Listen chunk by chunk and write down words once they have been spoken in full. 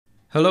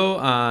Hello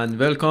and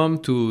welcome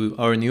to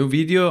our new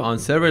video on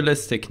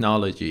serverless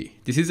technology.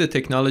 This is a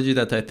technology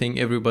that I think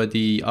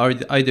everybody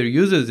either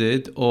uses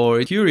it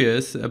or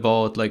curious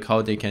about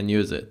how they can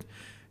use it.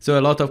 So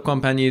a lot of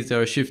companies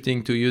are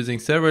shifting to using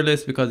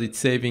serverless because it's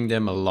saving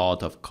them a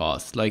lot of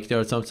costs. There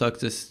are some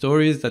success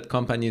stories that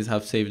companies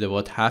have saved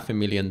about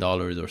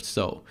 $500,000 or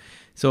so.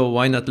 So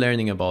why not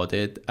learning about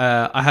it?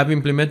 I have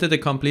implemented a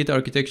complete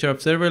architecture of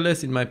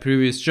serverless in my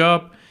previous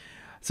job.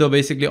 So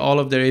basically all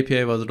of their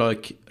API was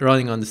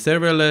running on the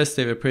serverless.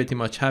 They were pretty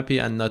much happy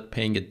and not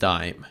paying a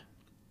dime.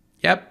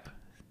 Yep,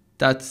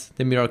 that's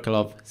the miracle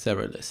of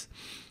serverless.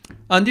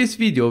 On this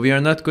video, we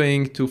are not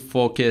going to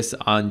focus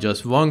on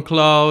just one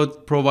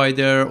cloud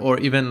provider or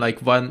even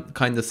one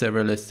kind of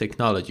serverless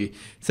technology.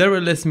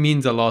 Serverless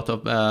means a lot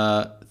of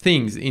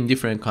things in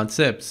different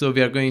concepts. So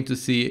we are going to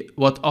see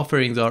what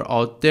offerings are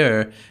out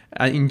there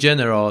in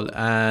general,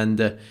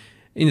 and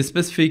in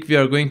specific, we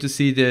are going to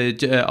see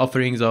the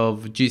offerings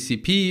of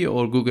GCP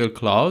or Google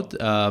Cloud.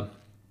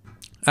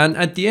 And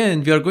at the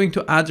end, we are going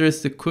to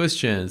address the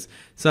questions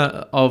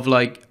of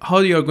how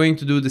you are going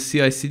to do the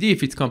CI/CD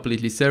if it's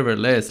completely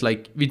serverless.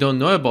 We don't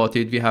know about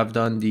it. We have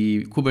done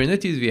the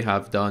Kubernetes, we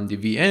have done the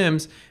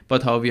VMs,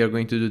 but how we are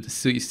going to do the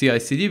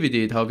CI/CD with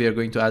it, how we are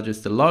going to address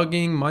the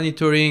logging,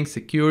 monitoring,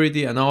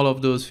 security, and all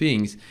of those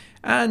things.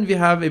 And we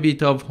have a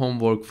bit of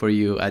homework for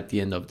you at the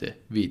end of the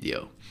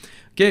video.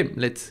 Okay,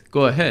 let's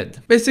go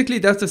ahead. Basically,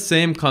 that's the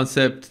same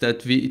concept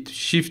that it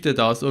shifted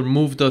us or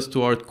moved us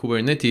toward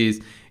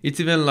Kubernetes. It's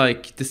even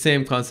the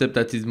same concept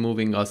that is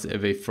moving us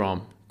away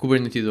from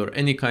Kubernetes or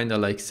any kind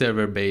of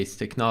server-based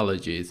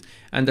technologies.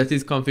 And that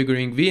is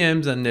configuring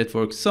VMs and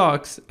network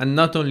socks. And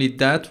not only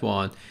that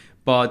one,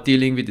 but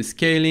dealing with the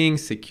scaling,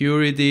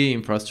 security,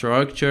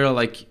 infrastructure,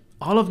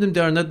 all of them,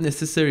 they are not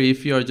necessary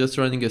if you are just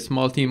running a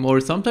small team or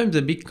sometimes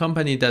a big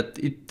company that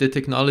the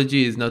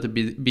technology is not a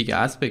big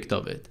aspect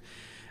of it.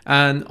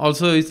 And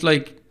also it's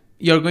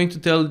you're going to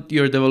tell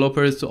your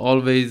developers to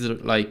always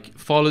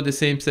follow the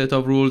same set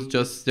of rules,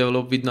 just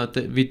develop with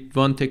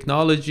one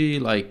technology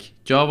like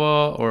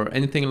Java or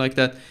anything like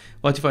that.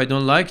 What if I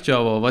don't like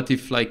Java? What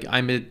if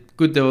I'm a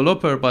good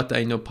developer but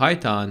I know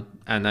Python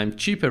and I'm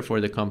cheaper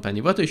for the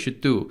company? What I should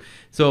do?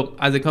 So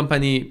as a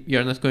company,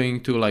 you're not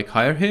going to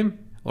hire him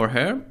or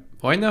her.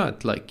 Why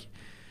not? They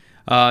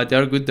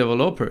are good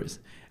developers.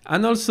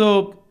 And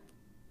also,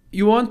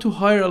 you want to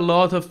hire a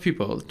lot of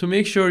people to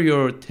make sure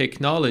your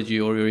technology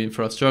or your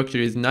infrastructure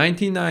is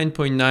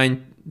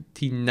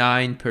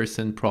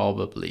 99.99%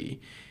 probably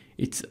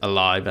it's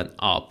alive and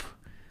up.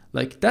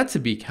 That's a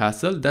big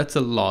hassle. That's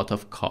a lot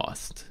of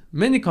cost.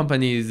 Many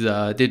companies,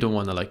 they don't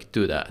want to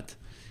do that.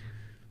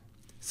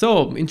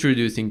 So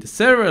introducing the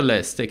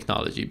serverless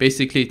technology,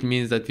 basically it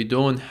means that we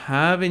don't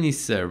have any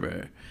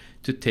server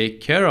to take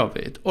care of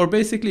it. Or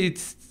basically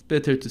it's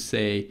better to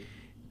say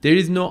there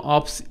is no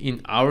ops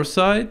in our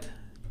side.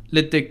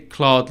 Let the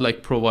cloud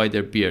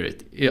provider bear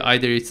it.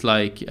 Either it's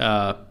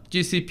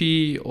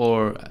GCP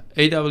or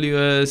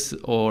AWS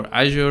or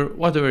Azure,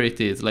 whatever it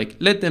is.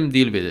 Let them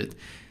deal with it.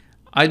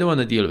 I don't want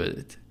to deal with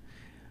it.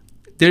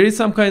 There is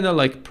some kind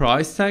of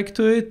price tag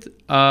to it,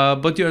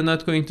 but you're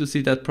not going to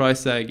see that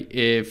price tag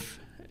if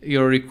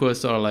your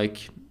requests are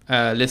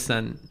less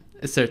than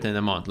a certain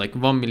amount,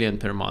 1 million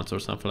per month or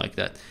something like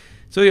that.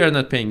 So you're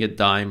not paying a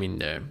dime in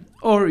there,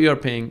 or you're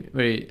paying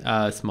very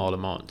small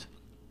amount.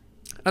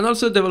 And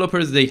also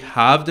developers, they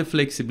have the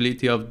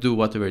flexibility of do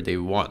whatever they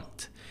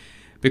want.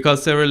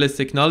 Because serverless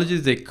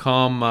technologies, they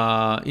come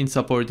in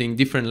supporting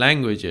different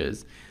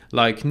languages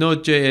like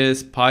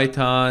Node.js,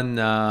 Python,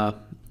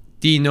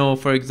 Dino,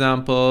 for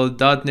example,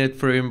 .NET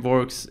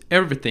frameworks,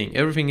 everything.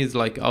 Everything is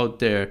out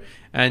there.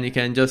 And you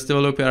can just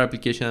develop your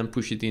application and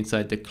push it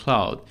inside the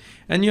cloud.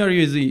 And you are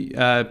usually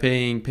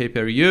paying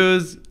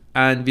pay-per-use,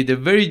 and with a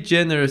very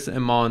generous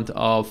amount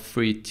of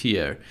free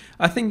tier.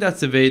 I think that's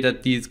the way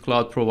that these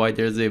cloud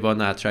providers, they want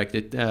to attract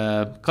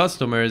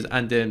customers,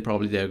 and then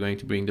probably they're going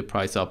to bring the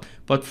price up.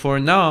 But for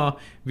now,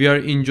 we are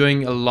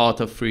enjoying a lot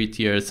of free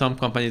tiers. Some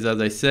companies, as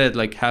I said,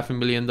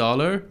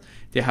 $500,000,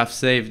 they have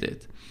saved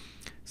it.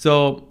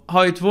 So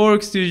how it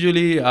works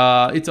usually,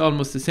 it's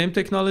almost the same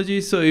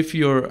technology. So if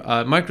you're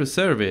a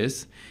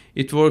microservice,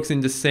 it works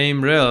in the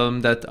same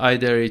realm that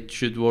either it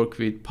should work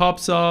with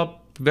PubSub,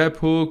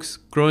 webhooks,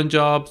 cron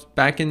jobs,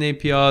 backend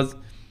APIs,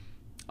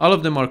 all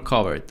of them are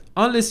covered.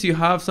 Unless you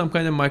have some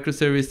kind of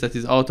microservice that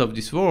is out of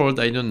this world,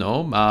 I don't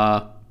know,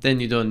 then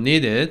you don't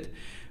need it.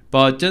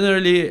 But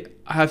generally,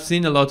 I have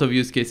seen a lot of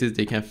use cases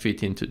they can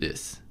fit into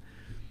this.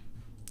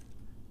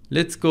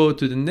 Let's go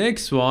to the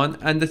next one,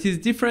 and that is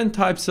different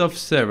types of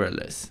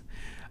serverless.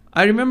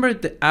 I remember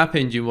the App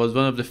Engine was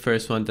one of the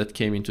first ones that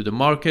came into the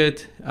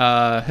market.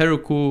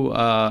 Heroku,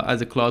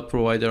 as a cloud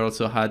provider,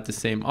 also had the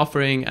same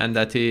offering, and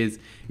that is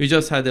you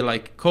just had a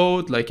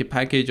code, a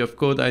package of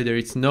code, either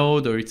it's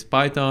Node or it's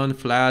Python,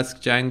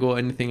 Flask, Django,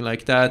 anything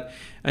like that,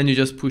 and you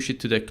just push it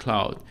to the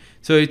cloud.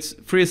 So it's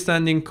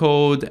freestanding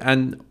code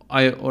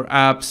or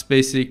apps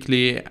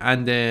basically,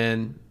 and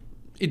then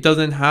it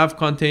doesn't have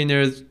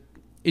containers.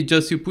 It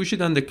just you push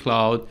it on the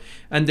cloud,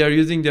 and they're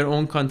using their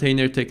own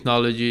container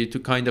technology to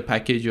kind of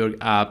package your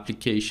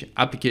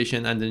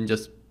application and then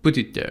just put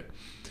it there.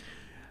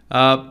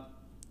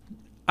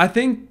 I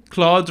think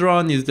Cloud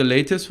Run is the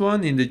latest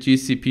one in the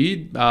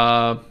GCP,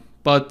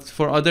 but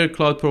for other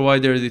cloud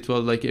providers, it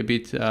was like a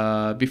bit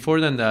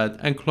before than that.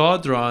 And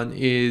Cloud Run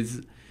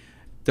is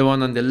the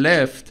one on the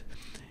left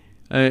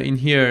in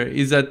here,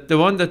 is that the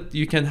one that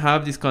you can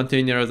have these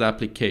containers as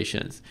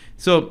applications.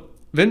 So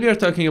when we are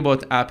talking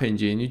about App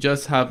Engine, you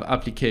just have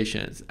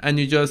applications and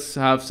you just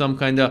have some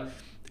kind of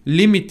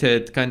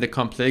limited kind of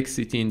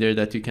complexity in there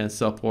that you can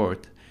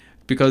support,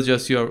 because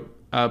just you're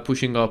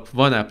pushing up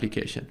one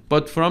application.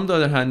 But from the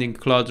other hand, in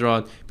Cloud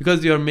Run,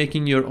 because you're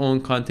making your own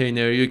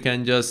container, you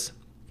can just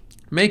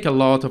make a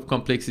lot of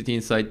complexity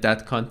inside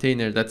that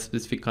container, that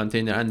specific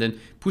container, and then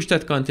push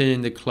that container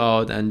in the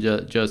cloud and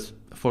just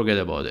forget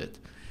about it.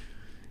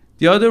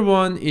 The other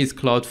one is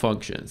Cloud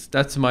Functions.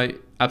 That's my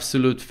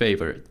absolute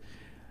favorite.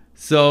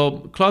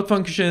 So Cloud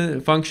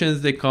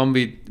functions, they come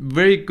with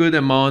very good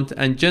amount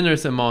and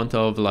generous amount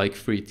of like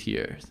free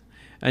tiers.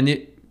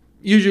 And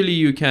usually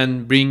you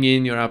can bring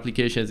in your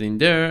applications in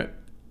there,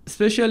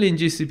 especially in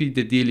GCP.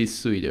 The deal is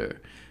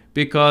sweeter,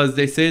 because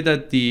they say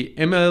that the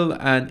ML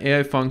and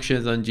AI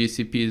functions on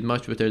GCP is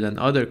much better than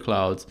other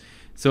clouds.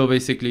 So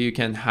basically you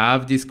can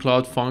have these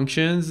cloud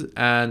functions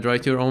and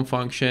write your own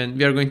function.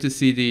 We are going to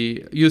see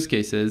the use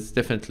cases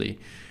definitely,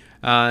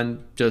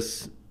 and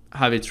just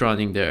have it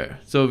running there.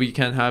 So we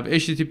can have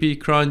HTTP,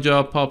 cron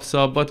job, pops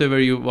up, whatever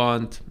you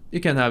want.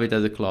 You can have it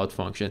as a cloud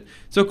function.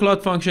 So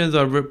cloud functions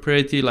are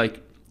pretty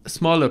like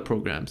smaller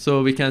programs.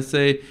 So we can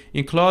say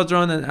in Cloud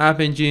Run and App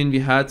Engine, we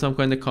had some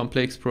kind of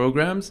complex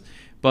programs,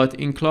 but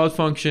in Cloud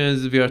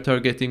Functions, we are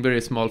targeting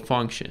very small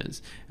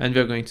functions, and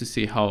we're going to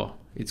see how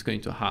it's going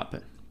to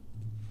happen.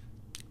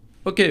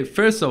 Okay,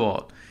 first of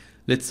all,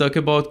 let's talk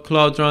about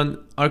Cloud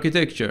Run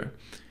architecture.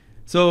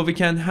 So we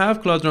can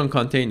have Cloud Run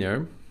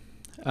container.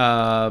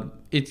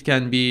 It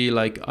can be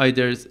like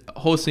either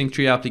hosting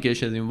 3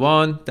 applications in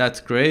one, that's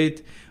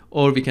great,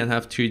 or we can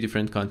have 3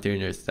 different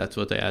containers. That's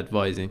what I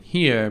advise in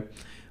here.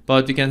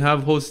 But we can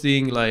have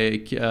hosting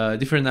like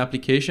different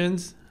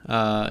applications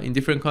in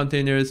different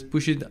containers,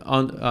 push it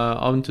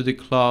onto the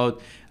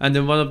cloud, and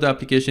then one of the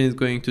applications is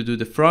going to do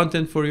the front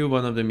end for you,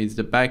 one of them is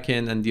the back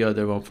end, and the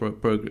other one for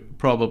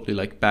probably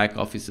like back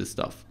office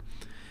stuff.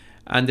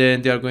 And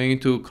then they are going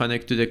to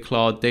connect to the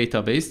cloud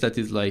database, that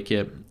is like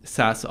a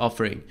SaaS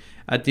offering.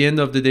 At the end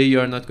of the day, you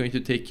are not going to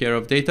take care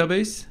of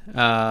database.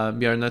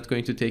 We are not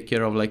going to take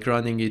care of like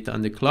running it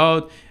on the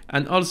cloud.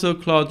 And also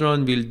Cloud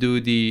Run will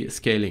do the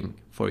scaling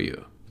for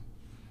you.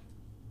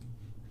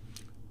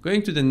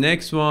 Going to the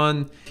next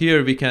one,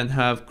 here we can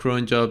have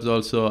cron jobs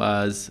also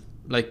as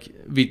like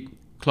with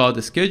Cloud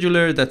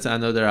Scheduler. That's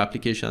another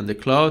application on the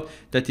cloud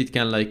that it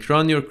can like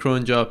run your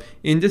cron job.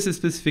 In this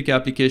specific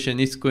application,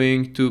 it's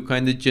going to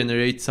kind of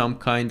generate some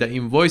kind of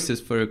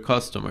invoices for your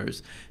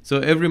customers. So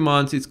every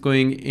month it's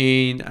going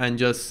in and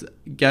just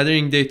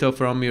gathering data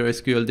from your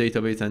SQL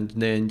database and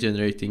then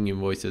generating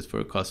invoices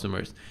for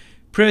customers.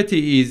 Pretty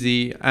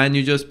easy, and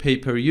you just pay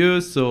per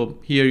use. So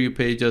here you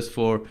pay just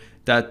for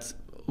that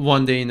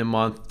one day in a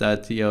month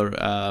that your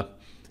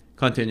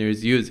container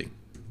is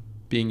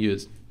being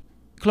used.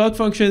 Cloud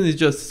function is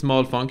just a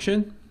small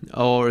function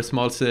or a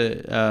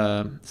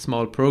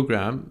small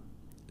program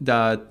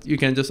that you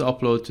can just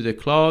upload to the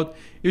cloud.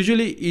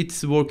 Usually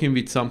it's working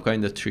with some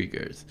kind of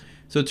triggers.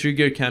 So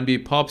trigger can be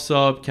pops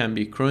up, can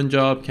be cron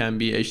job, can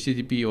be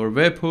HTTP or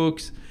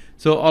webhooks.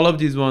 So all of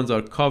these ones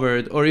are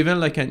covered, or even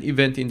like an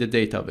event in the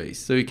database.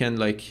 So you can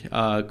like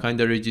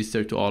kind of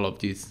register to all of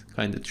these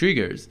kind of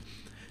triggers.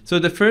 So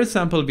the first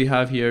sample we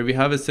have here, we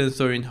have a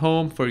sensor in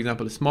home, for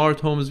example, smart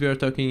homes we are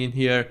talking in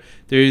here.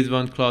 There is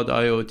one cloud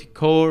IoT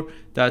core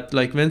that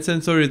like when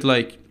sensor is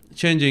like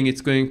changing, it's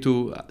going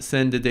to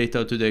send the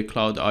data to the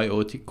cloud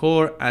IoT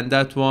core, and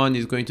that one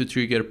is going to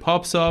trigger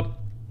pops up.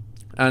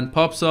 And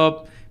pops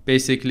up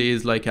basically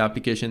is like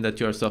application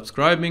that you are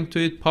subscribing to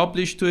it,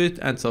 publish to it,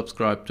 and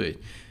subscribe to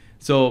it.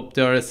 So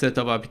there are a set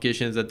of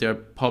applications that they're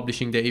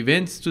publishing the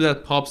events to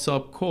that pops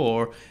up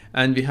core,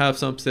 and we have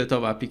some set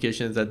of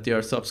applications that they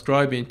are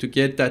subscribing to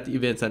get that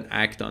events and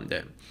act on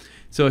them.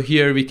 So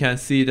here we can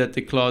see that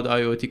the Cloud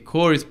IoT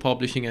core is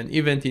publishing an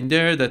event in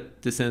there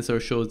that the sensor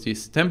shows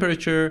this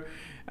temperature,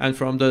 and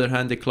from the other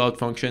hand, the Cloud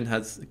function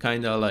has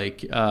kind of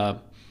like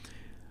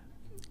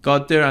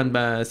got there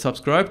and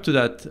subscribed to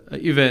that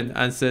event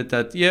and said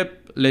that,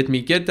 yep, let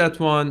me get that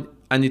one.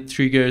 And it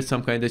triggers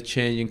some kind of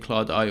change in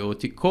Cloud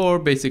IoT core,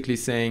 basically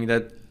saying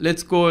that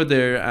let's go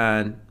there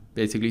and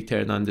basically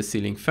turn on the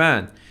ceiling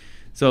fan.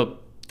 So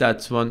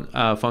that's one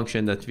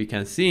function that we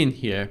can see in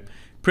here.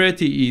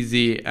 Pretty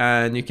easy,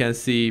 and you can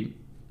see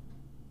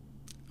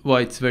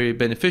why it's very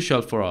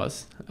beneficial for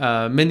us.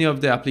 Many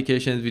of the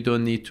applications, we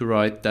don't need to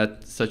write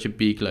that such a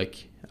big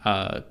like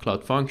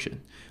cloud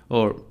function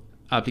or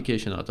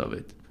application out of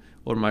it,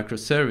 or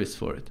microservice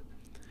for it.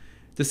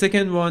 The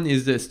second one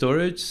is the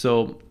storage.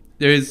 So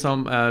there is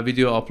some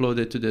video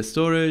uploaded to the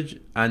storage,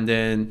 and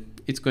then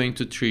it's going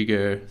to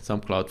trigger some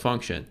cloud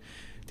function.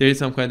 there is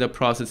some kind of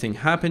processing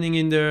happening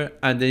in there,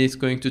 and then it's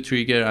going to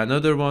trigger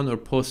another one or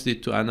post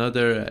it to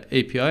another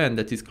API, and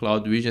that is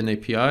Cloud Vision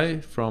API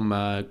from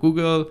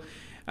Google,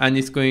 and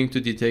it's going to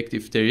detect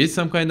if there is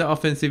some kind of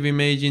offensive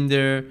image in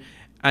there.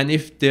 And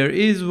if there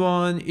is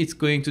one, it's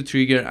going to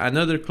trigger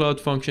another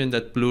Cloud function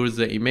that blurs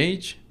the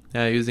image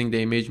using the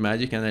image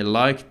magic. And I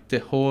like the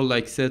whole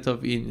like set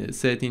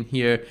in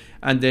here.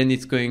 And then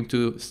it's going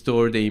to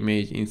store the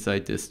image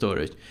inside the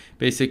storage.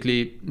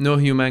 Basically, no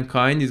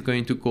humankind is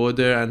going to go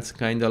there and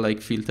kind of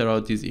like filter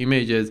out these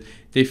images.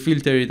 They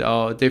filter it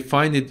out, they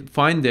find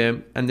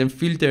them, and then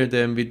filter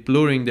them with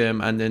blurring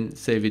them, and then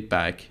save it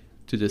back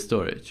to the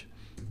storage.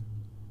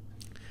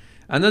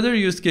 Another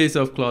use case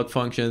of Cloud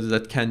Functions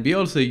that can be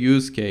also a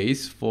use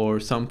case for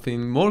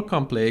something more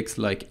complex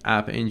like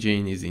App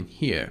Engine is in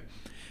here.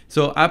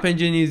 So App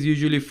Engine is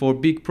usually for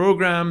big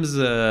programs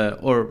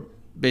or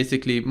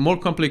basically more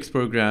complex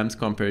programs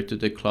compared to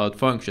the Cloud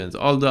Functions.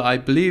 Although I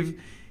believe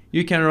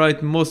you can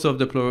write most of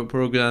the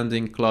programs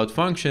in Cloud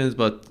Functions,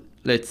 but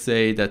let's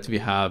say that we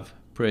have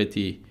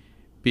pretty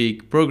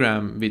big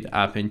program with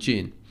App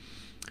Engine.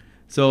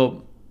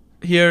 So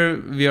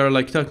here we are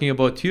like talking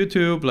about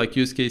YouTube, like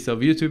use case of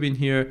YouTube in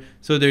here.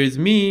 So there is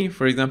me,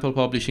 for example,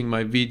 publishing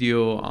my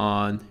video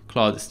on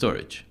cloud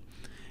storage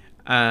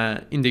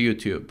in the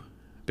YouTube,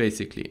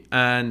 basically.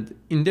 And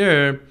in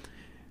there,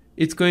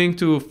 it's going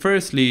to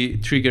firstly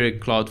trigger a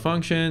Cloud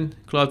function.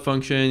 Cloud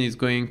function is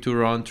going to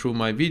run through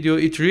my video.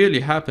 It really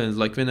happens.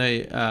 Like when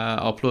I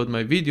upload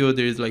my video,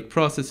 there is like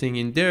processing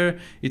in there.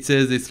 It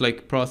says it's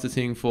like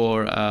processing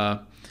for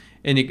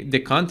the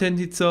content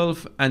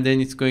itself, and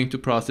then it's going to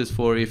process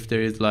for if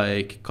there is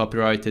like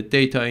copyrighted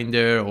data in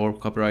there or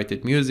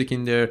copyrighted music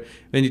in there.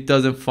 When it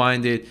doesn't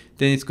find it,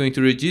 then it's going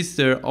to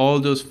register all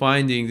those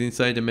findings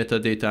inside the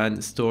metadata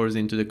and stores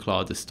into the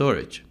cloud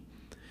storage.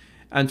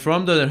 And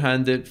from the other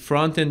hand, the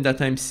front end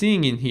that I'm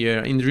seeing in here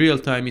in real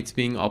time, it's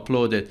being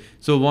uploaded.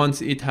 So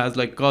once it has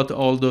like got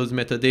all those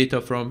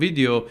metadata from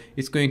video,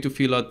 it's going to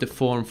fill out the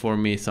form for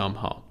me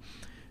somehow.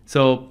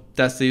 So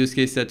that's the use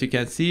case that you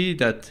can see,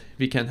 that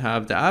we can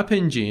have the App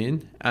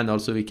Engine and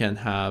also we can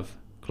have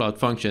Cloud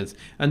Functions.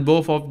 And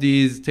both of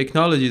these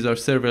technologies are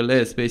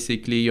serverless.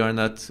 Basically, you are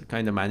not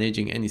kind of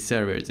managing any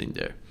servers in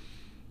there.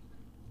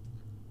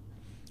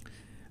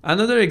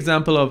 Another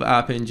example of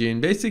App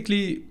Engine,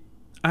 basically,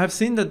 I have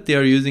seen that they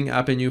are using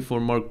App Engine for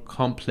more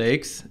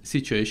complex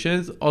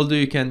situations, although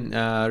you can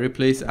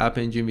replace App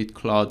Engine with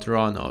Cloud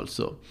Run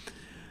also.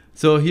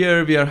 So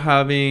here we are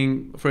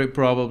having, for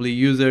probably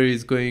user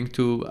is going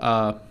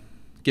to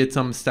get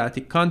some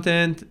static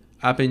content.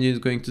 App Engine is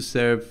going to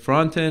serve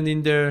front end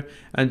in there,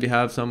 and we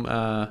have some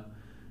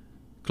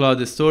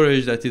cloud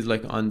storage that is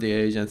like on the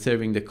edge and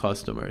serving the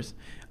customers.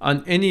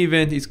 On any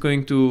event, it's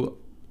going to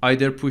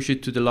either push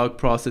it to the log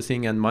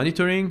processing and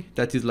monitoring.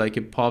 That is like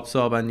it pops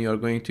up and you are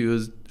going to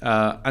use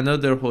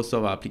another host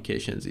of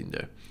applications in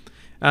there.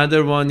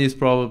 Another one is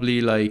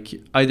probably like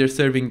either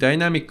serving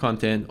dynamic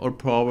content or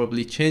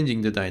probably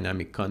changing the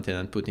dynamic content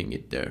and putting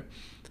it there.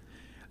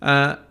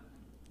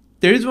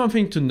 There is one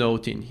thing to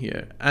note in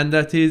here, and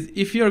that is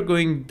if you're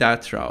going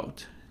that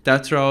route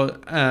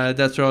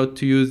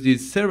to use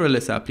these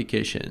serverless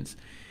applications,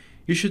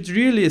 you should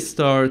really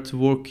start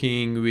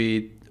working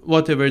with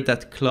whatever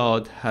that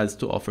cloud has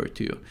to offer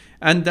to you.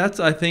 And that's,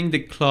 I think, the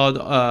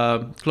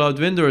cloud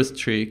vendor's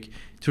trick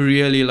to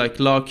really like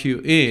lock you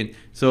in.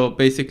 So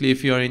basically,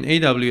 if you're in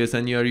AWS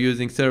and you're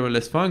using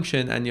serverless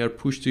function and you're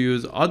pushed to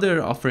use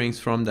other offerings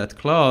from that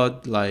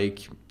cloud,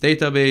 like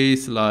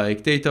database,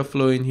 like data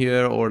flow in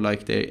here, or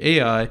like the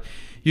AI,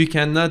 you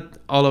cannot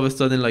all of a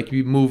sudden like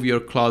move your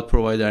cloud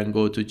provider and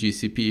go to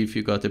GCP if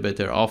you got a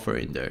better offer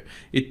in there.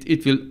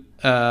 It will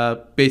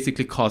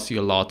basically cost you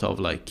a lot of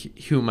like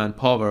human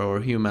power or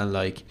human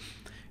like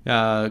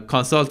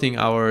consulting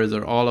hours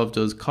or all of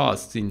those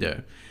costs in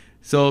there.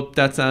 So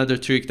that's another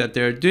trick that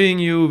they're doing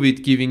you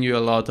with giving you a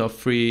lot of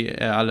free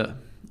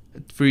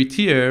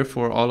tier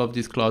for all of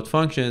these cloud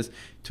functions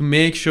to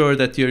make sure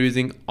that you're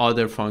using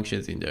other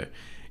functions in there.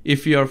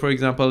 If you are, for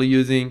example,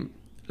 using,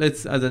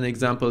 let's as an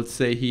example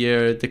say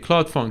here, the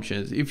cloud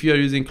functions. If you are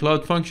using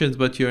cloud functions,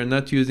 but you're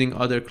not using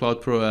other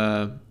cloud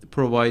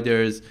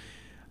providers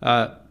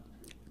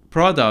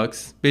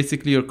products,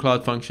 basically your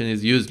cloud function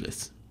is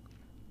useless.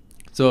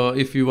 So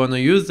if you want to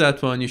use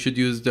that one, you should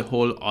use the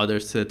whole other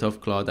set of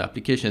cloud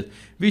applications,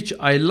 which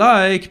I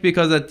like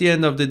because at the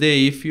end of the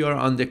day, if you are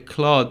on the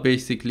cloud,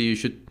 basically you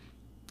should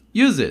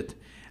use it.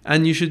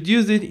 And you should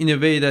use it in a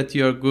way that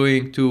you are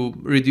going to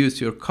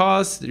reduce your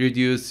costs,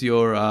 reduce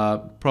your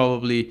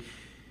probably,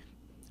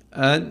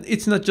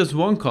 it's not just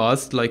one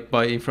cost, like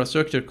by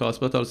infrastructure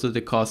cost, but also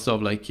the cost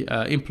of like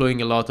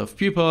employing a lot of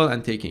people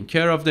and taking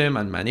care of them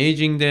and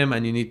managing them.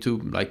 And you need to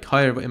like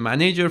hire a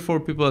manager for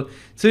people.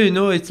 So, you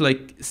know, it's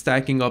like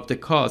stacking up the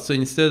cost. So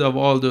instead of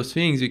all those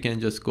things, you can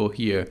just go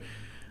here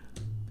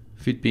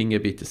with being a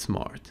bit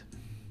smart.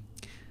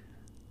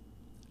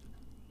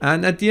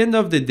 And at the end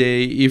of the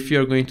day, if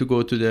you're going to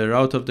go to the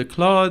route of the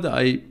cloud,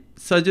 I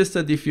suggest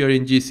that if you're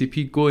in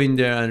GCP, go in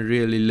there and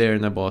really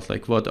learn about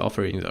like what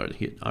offerings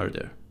are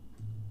there.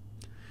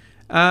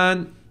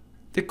 And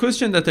the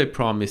question that I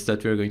promised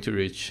that we're going to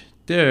reach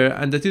there,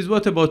 and that is,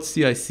 what about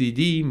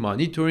CI/CD,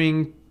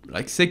 monitoring,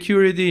 like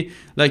security?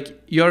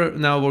 Like you're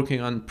now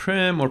working on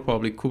prem or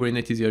public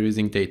Kubernetes, you're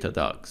using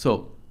Datadog.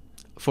 So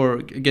for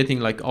getting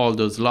like all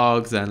those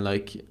logs and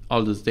like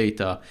all those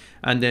data,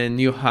 and then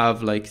you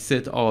have like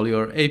set all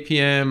your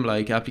APM,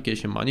 like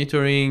application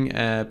monitoring,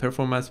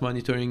 performance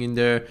monitoring in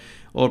there,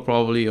 or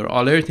probably your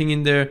alerting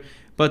in there.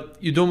 But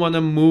you don't want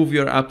to move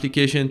your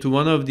application to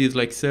one of these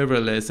like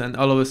serverless and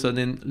all of a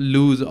sudden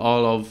lose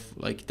all of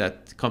like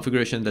that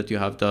configuration that you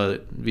have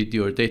done with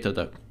your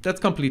Datadog. That's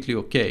completely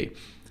okay,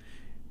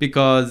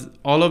 because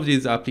all of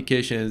these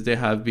applications, they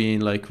have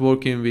been like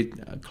working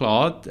with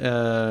cloud,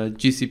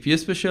 GCP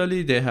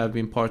especially, they have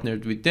been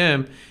partnered with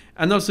them.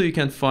 And also you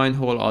can find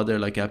whole other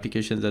like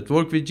applications that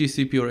work with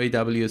GCP or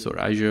AWS or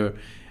Azure.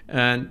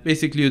 And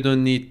basically you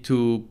don't need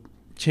to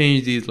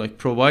change these like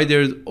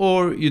providers,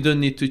 or you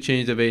don't need to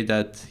change the way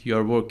that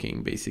you're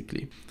working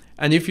basically.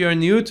 And if you're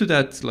new to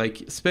that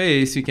like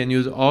space, you can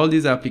use all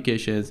these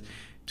applications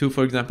to,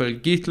 for example,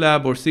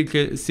 GitLab or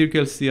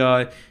Circle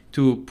CI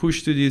to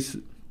push to these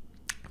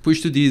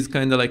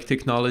kind of like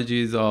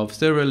technologies of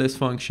serverless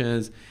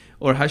functions,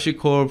 or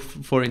HashiCorp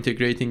for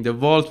integrating the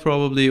Vault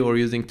probably, or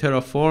using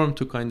Terraform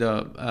to kind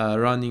of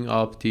running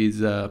up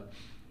these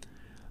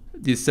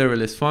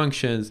serverless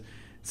functions.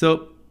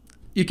 So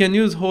you can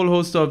use whole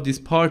host of these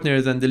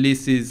partners, and the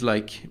list is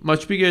like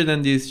much bigger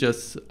than this.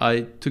 Just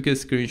I took a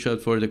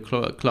screenshot for the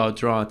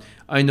Cloud Run.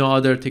 I know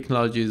other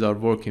technologies are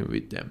working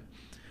with them.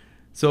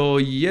 So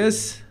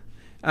yes,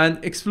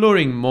 and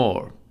exploring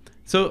more.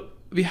 So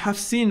we have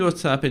seen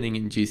what's happening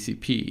in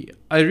GCP.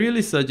 I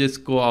really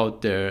suggest go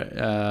out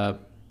there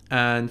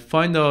and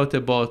find out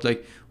about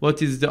like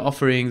what is the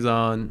offerings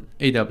on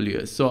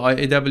AWS. So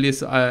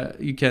AWS,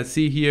 you can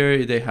see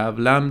here they have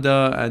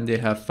Lambda and they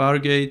have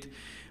Fargate,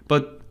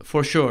 but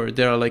for sure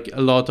there are like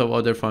a lot of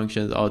other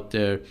functions out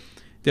there.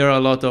 There are a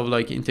lot of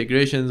like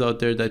integrations out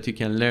there that you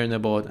can learn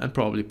about and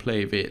probably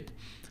play with.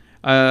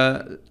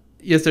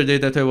 Yesterday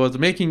that I was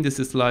making this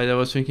slide, I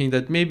was thinking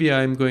that maybe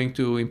I'm going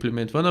to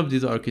implement one of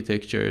these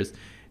architectures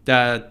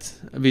that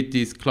with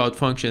these cloud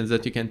functions,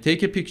 that you can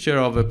take a picture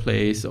of a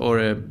place or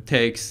a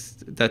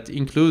text that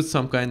includes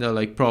some kind of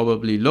like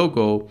probably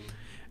logo,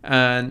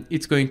 and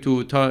it's going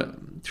to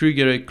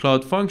trigger a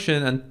cloud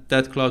function, and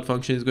that cloud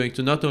function is going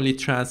to not only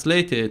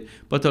translate it,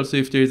 but also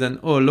if there is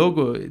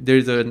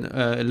there's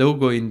a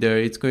logo in there,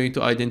 it's going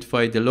to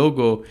identify the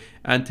logo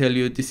and tell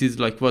you this is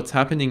like what's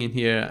happening in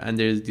here, and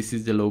this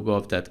is the logo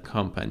of that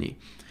company.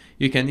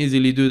 You can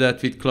easily do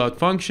that with cloud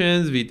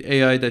functions, with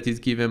AI that is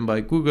given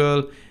by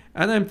Google,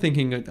 and I'm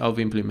thinking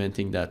of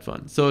implementing that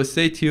one. So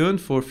stay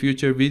tuned for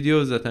future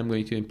videos that I'm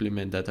going to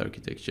implement that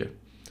architecture.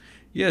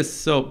 Yes,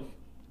 so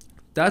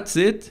that's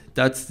it.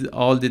 That's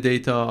all the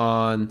data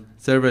on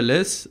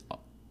serverless.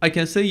 I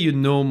can say you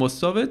know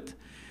most of it.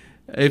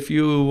 If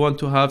you want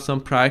to have some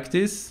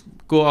practice,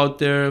 go out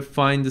there,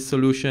 find the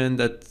solution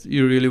that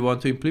you really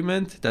want to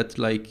implement, that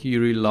like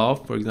you really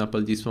love. For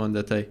example, this one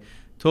that I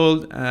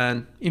told,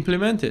 and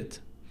implement it.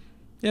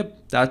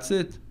 Yep, that's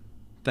it.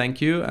 Thank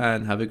you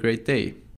and have a great day.